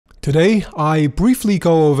Today, I briefly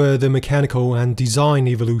go over the mechanical and design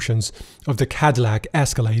evolutions of the Cadillac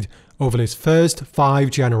Escalade over its first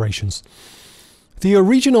 5 generations. The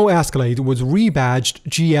original Escalade was rebadged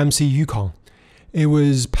GMC Yukon. It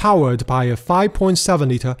was powered by a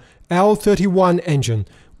 5.7-liter L31 engine,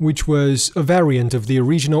 which was a variant of the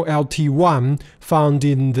original LT1 found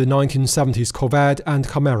in the 1970s Corvette and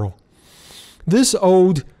Camaro. This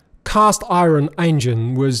old cast-iron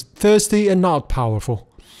engine was thirsty and not powerful.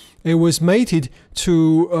 It was mated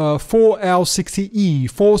to a 4L60E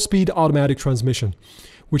 4-speed automatic transmission,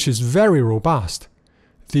 which is very robust.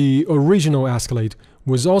 The original Escalade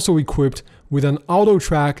was also equipped with an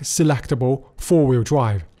auto-track selectable 4-wheel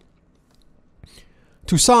drive.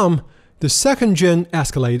 To some, the second-gen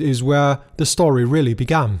Escalade is where the story really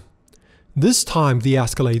began. This time the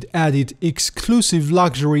Escalade added exclusive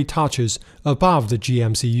luxury touches above the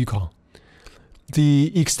GMC Yukon.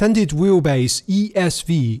 The extended wheelbase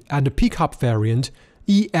ESV and the pickup variant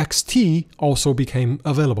EXT also became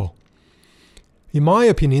available. In my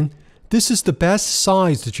opinion, this is the best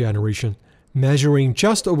sized generation, measuring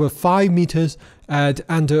just over 5 meters at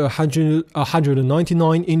under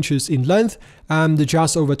 199 inches in length and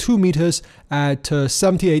just over 2 meters at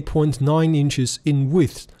 78.9 inches in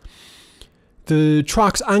width. The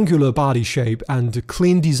truck's angular body shape and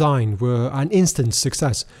clean design were an instant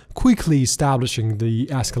success, quickly establishing the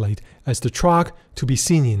Escalade as the truck to be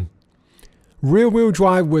seen in. Rear-wheel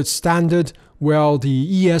drive was standard, while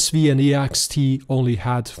the ESV and EXT only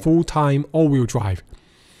had full-time all-wheel drive.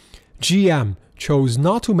 GM chose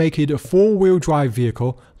not to make it a 4-wheel drive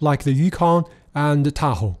vehicle like the Yukon and the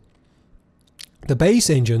Tahoe. The base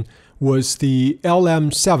engine was the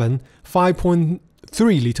LM7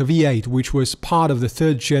 5.3-liter V8, which was part of the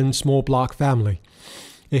third-gen small block family.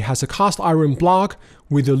 It has a cast-iron block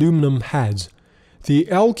with aluminum heads. The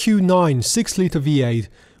LQ9 6-liter V8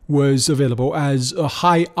 was available as a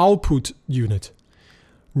high-output unit.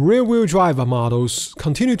 Rear-wheel drive models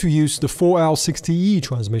continue to use the 4L60E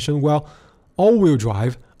transmission, while all-wheel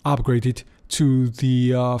drive upgraded to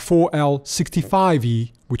the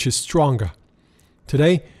 4L65E, which is stronger.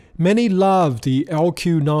 Today, many love the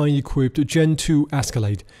LQ9-equipped Gen 2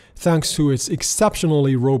 Escalade, thanks to its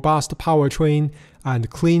exceptionally robust powertrain and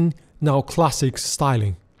clean, now classic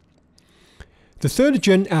styling. The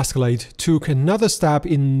third-gen Escalade took another step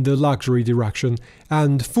in the luxury direction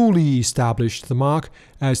and fully established the mark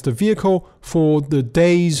as the vehicle for the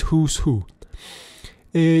day's who's who.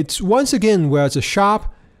 It once again wears a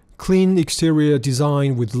sharp, clean exterior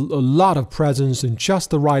design with a lot of presence and just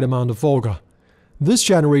the right amount of vulgar. This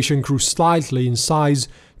generation grew slightly in size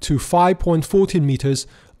to 5.14 meters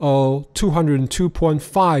or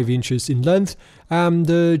 202.5 inches in length and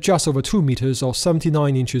just over 2 meters or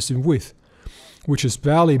 79 inches in width, which is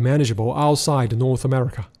barely manageable outside North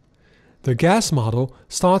America. The gas model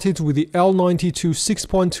started with the L92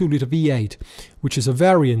 6.2-liter V8, which is a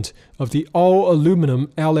variant of the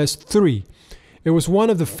all-aluminum LS3. It was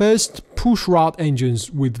one of the first push-rod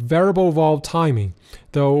engines with variable valve timing,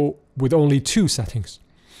 though with only 2 settings.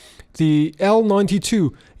 The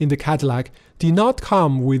L92 in the Cadillac did not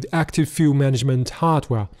come with active fuel management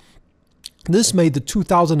hardware. This made the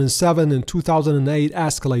 2007 and 2008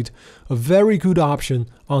 Escalade a very good option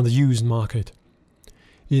on the used market.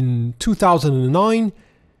 In 2009,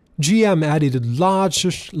 GM added a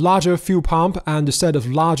larger fuel pump and a set of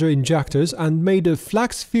larger injectors and made a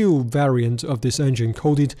flex fuel variant of this engine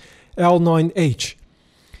called L9H.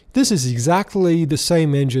 This is exactly the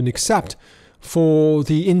same engine except for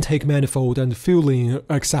the intake manifold and fueling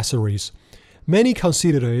accessories. Many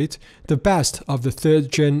consider it the best of the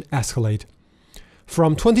third-gen Escalade.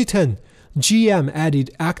 From 2010, GM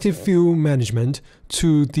added active fuel management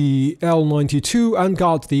to the L92 and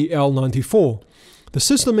got the L94. The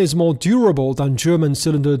system is more durable than German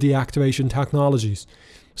cylinder deactivation technologies.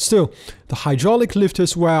 Still, the hydraulic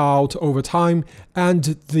lifters wear out over time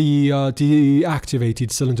and the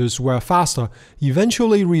deactivated cylinders wear faster,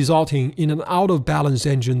 eventually resulting in an out-of-balance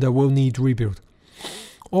engine that will need rebuild.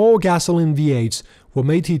 All gasoline V8s were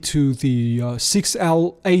mated to the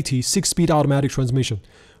 6L80 6-speed automatic transmission.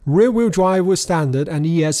 Rear-wheel drive was standard and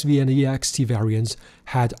ESV and EXT variants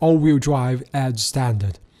had all-wheel drive as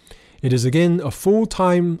standard. It is again a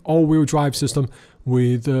full-time all-wheel drive system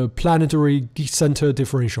with a planetary center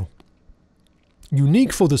differential.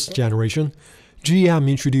 Unique for this generation, GM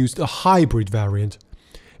introduced a hybrid variant.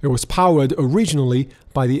 It was powered originally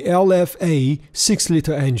by the LFA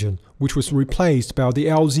 6-liter engine, which was replaced by the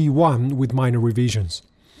LZ1 with minor revisions.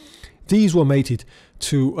 These were mated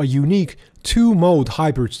to a unique 2-mode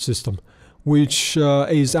hybrid system, which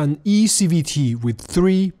is an eCVT with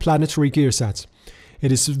 3 planetary gear sets.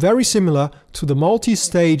 It is very similar to the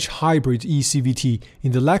multi-stage hybrid eCVT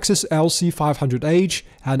in the Lexus LC500H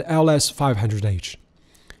and LS500H.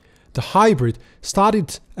 The hybrid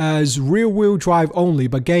started as rear-wheel drive only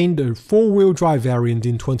but gained a four-wheel drive variant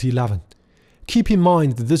in 2011. Keep in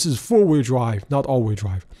mind that this is four-wheel drive, not all-wheel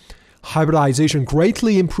drive. Hybridization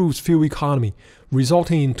greatly improves fuel economy,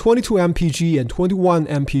 resulting in 22 mpg and 21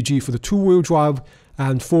 mpg for the two-wheel drive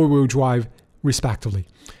and four-wheel drive, respectively.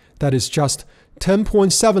 That is just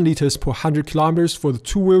 10.7 liters per 100 kilometers for the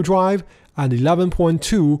two-wheel drive and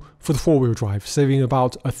 11.2 for the four-wheel drive, saving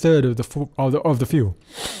about a third of the fuel,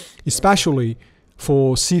 especially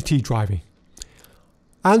for city driving.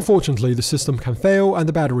 Unfortunately, the system can fail and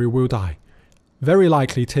the battery will die, very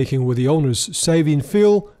likely taking with the owners saving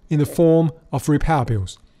fuel in the form of repair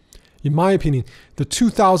bills. In my opinion, the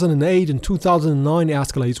 2008 and 2009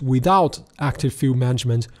 Escalades without active fuel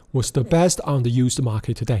management was the best on the used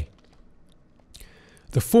market today.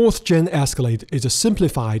 The 4th gen Escalade is a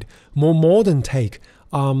simplified, more modern take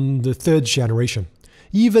on the 3rd generation.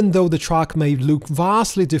 Even though the truck may look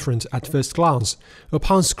vastly different at first glance,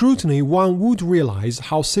 upon scrutiny one would realize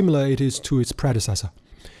how similar it is to its predecessor.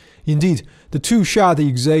 Indeed, the two share the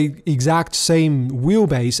exact same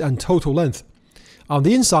wheelbase and total length. On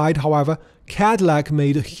the inside, however, Cadillac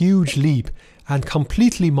made a huge leap and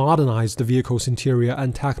completely modernized the vehicle's interior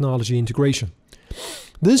and technology integration.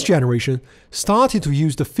 This generation started to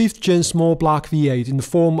use the 5th gen small block V8 in the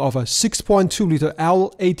form of a 6.2-liter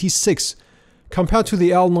L86. Compared to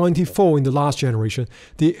the L94 in the last generation,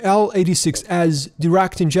 the L86 has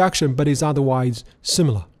direct injection but is otherwise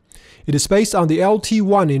similar. It is based on the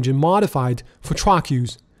LT1 engine modified for truck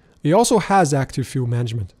use. It also has active fuel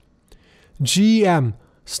management. GM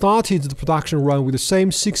started the production run with the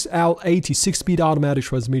same 6L80 6-speed automatic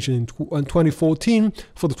transmission in 2014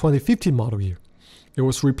 for the 2015 model year. It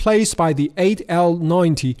was replaced by the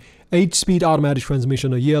 8L90 8-speed automatic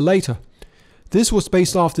transmission a year later. This was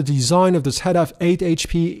based off the design of the ZF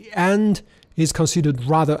 8HP and is considered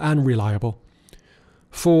rather unreliable.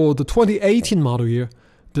 For the 2018 model year,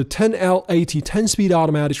 the 10L80 10-speed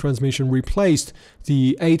automatic transmission replaced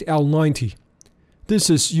the 8L90. This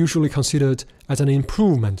is usually considered as an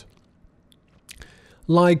improvement.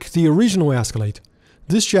 Like the original Escalade,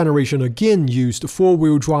 this generation again used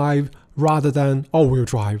four-wheel drive rather than all-wheel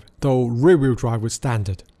drive, though rear-wheel drive was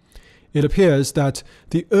standard. It appears that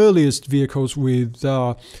the earliest vehicles with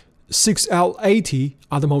 6L80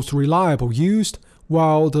 are the most reliable used,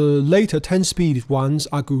 while the later 10-speed ones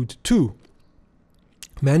are good too.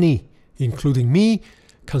 Many, including me,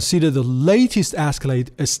 consider the latest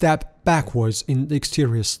Escalade a step backwards in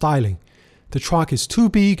exterior styling. The truck is too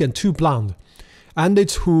big and too blunt, and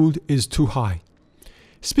its hood is too high.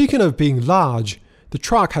 Speaking of being large, the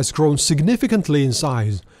truck has grown significantly in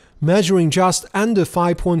size, measuring just under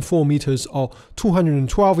 5.4 meters or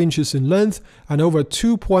 212 inches in length and over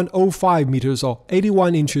 2.05 meters or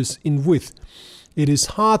 81 inches in width. It is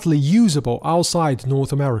hardly usable outside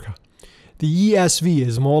North America. The ESV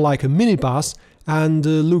is more like a minibus and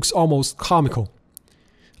looks almost comical.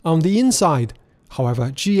 On the inside,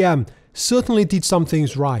 however, GM certainly did some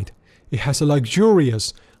things right. It has a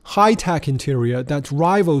luxurious, high-tech interior that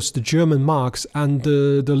rivals the German Marks and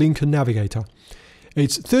the Lincoln Navigator.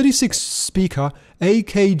 Its 36-speaker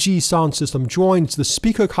AKG sound system joins the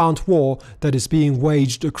speaker count war that is being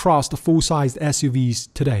waged across the full-sized SUVs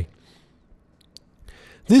today.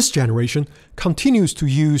 This generation continues to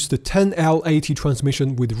use the 10L80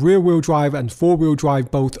 transmission with rear-wheel drive and four-wheel drive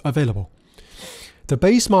both available. The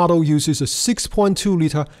base model uses a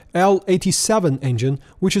 6.2-liter L87 engine,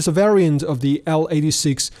 which is a variant of the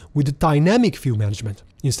L86 with dynamic fuel management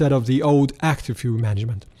instead of the old active fuel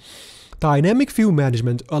management. Dynamic fuel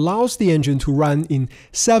management allows the engine to run in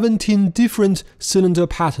 17 different cylinder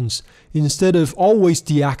patterns instead of always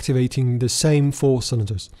deactivating the same 4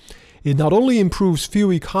 cylinders. It not only improves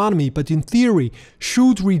fuel economy, but in theory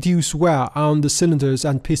should reduce wear on the cylinders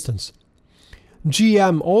and pistons.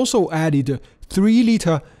 GM also added a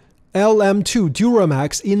 3-liter LM2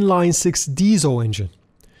 Duramax inline-6 diesel engine.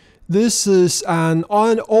 This is an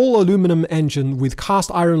all-aluminum engine with cast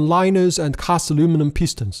iron liners and cast aluminum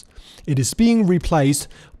pistons. It is being replaced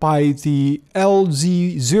by the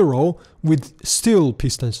LZ0 with steel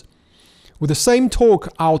pistons. With the same torque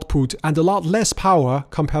output and a lot less power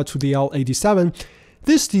compared to the L87,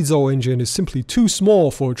 this diesel engine is simply too small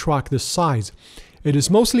for a truck this size. It is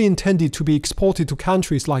mostly intended to be exported to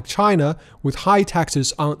countries like China with high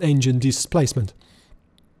taxes on engine displacement.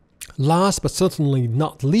 Last but certainly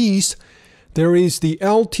not least, there is the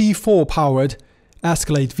LT4-powered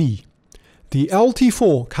Escalade V. The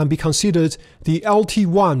LT4 can be considered the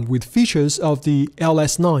LT1 with features of the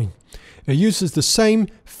LS9. It uses the same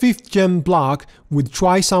 5th-gen block with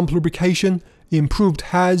dry sump lubrication, improved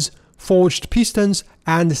heads, forged pistons,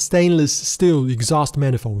 and stainless steel exhaust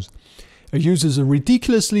manifolds. It uses a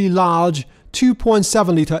ridiculously large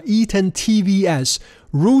 2.7-liter E10 TVS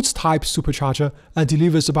Roots-type supercharger and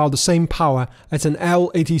delivers about the same power as an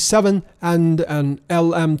L87 and an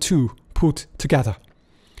LM2 put together.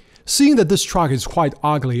 Seeing that this truck is quite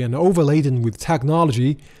ugly and overladen with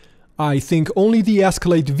technology, I think only the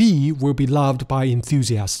Escalade V will be loved by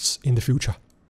enthusiasts in the future.